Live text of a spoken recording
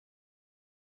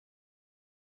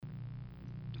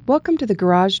Welcome to the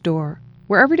Garage Door,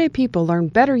 where everyday people learn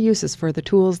better uses for the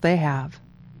tools they have.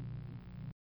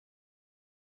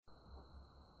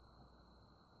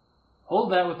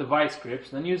 Hold that with the vice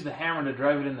grips, then use the hammer to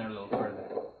drive it in there a little further.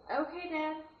 Okay,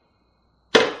 Dad.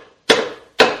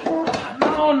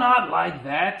 No, not like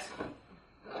that.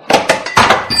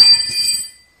 I'm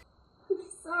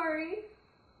sorry.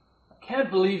 I can't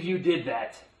believe you did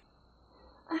that.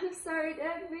 I'm sorry,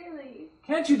 Dad, really.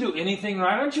 Can't you do anything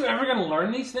right? Aren't you ever going to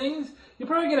learn these things? You're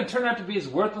probably going to turn out to be as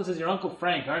worthless as your Uncle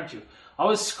Frank, aren't you?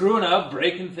 Always screwing up,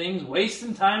 breaking things,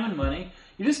 wasting time and money.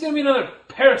 You're just going to be another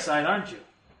parasite, aren't you?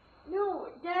 No,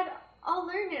 Dad, I'll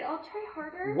learn it. I'll try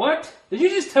harder. What? Did you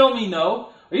just tell me no?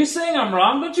 Are you saying I'm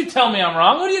wrong? Don't you tell me I'm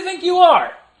wrong. Who do you think you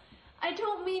are? I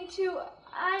don't mean to.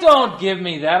 Don't give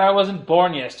me that. I wasn't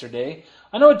born yesterday.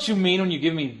 I know what you mean when you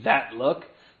give me that look.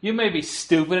 You may be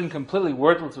stupid and completely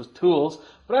worthless with tools,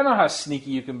 but I know how sneaky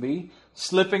you can be,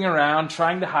 slipping around,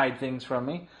 trying to hide things from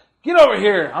me. Get over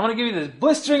here. I'm going to give you this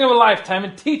blistering of a lifetime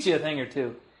and teach you a thing or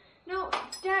two. No,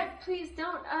 Dad, please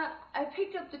don't. I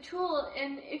picked up the tool,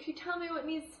 and if you tell me what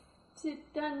needs to be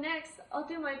done next, I'll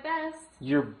do my best.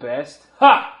 Your best?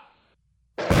 Ha!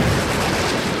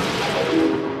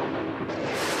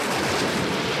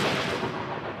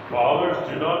 Fathers,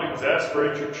 do not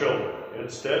exasperate your children.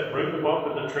 Instead, bring them up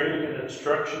in the training and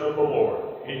instruction of the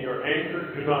Lord. In your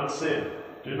anger, do not sin.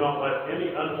 Do not let any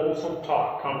unwholesome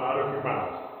talk come out of your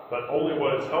mouth, but only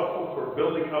what is helpful for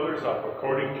building others up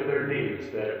according to their needs,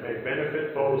 that it may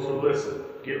benefit those who listen.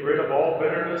 Get rid of all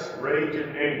bitterness, rage,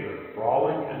 and anger,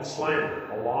 brawling and slander,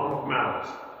 along with malice.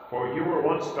 For you were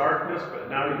once darkness, but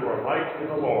now you are light in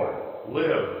the Lord.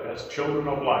 Live as children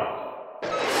of light.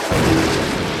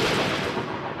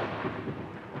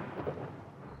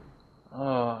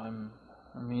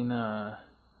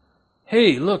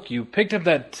 Hey, look, you picked up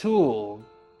that tool.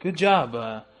 Good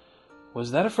job.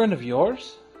 Was that a friend of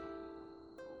yours?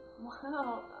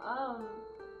 Wow,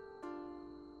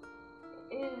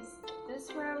 is this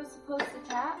where I was supposed to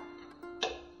tap?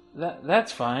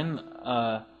 That's fine.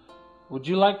 Would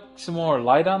you like some more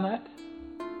light on that?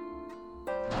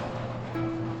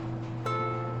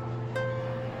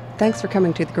 Thanks for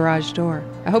coming to the Garage Door.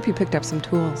 I hope you picked up some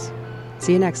tools.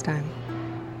 See you next time.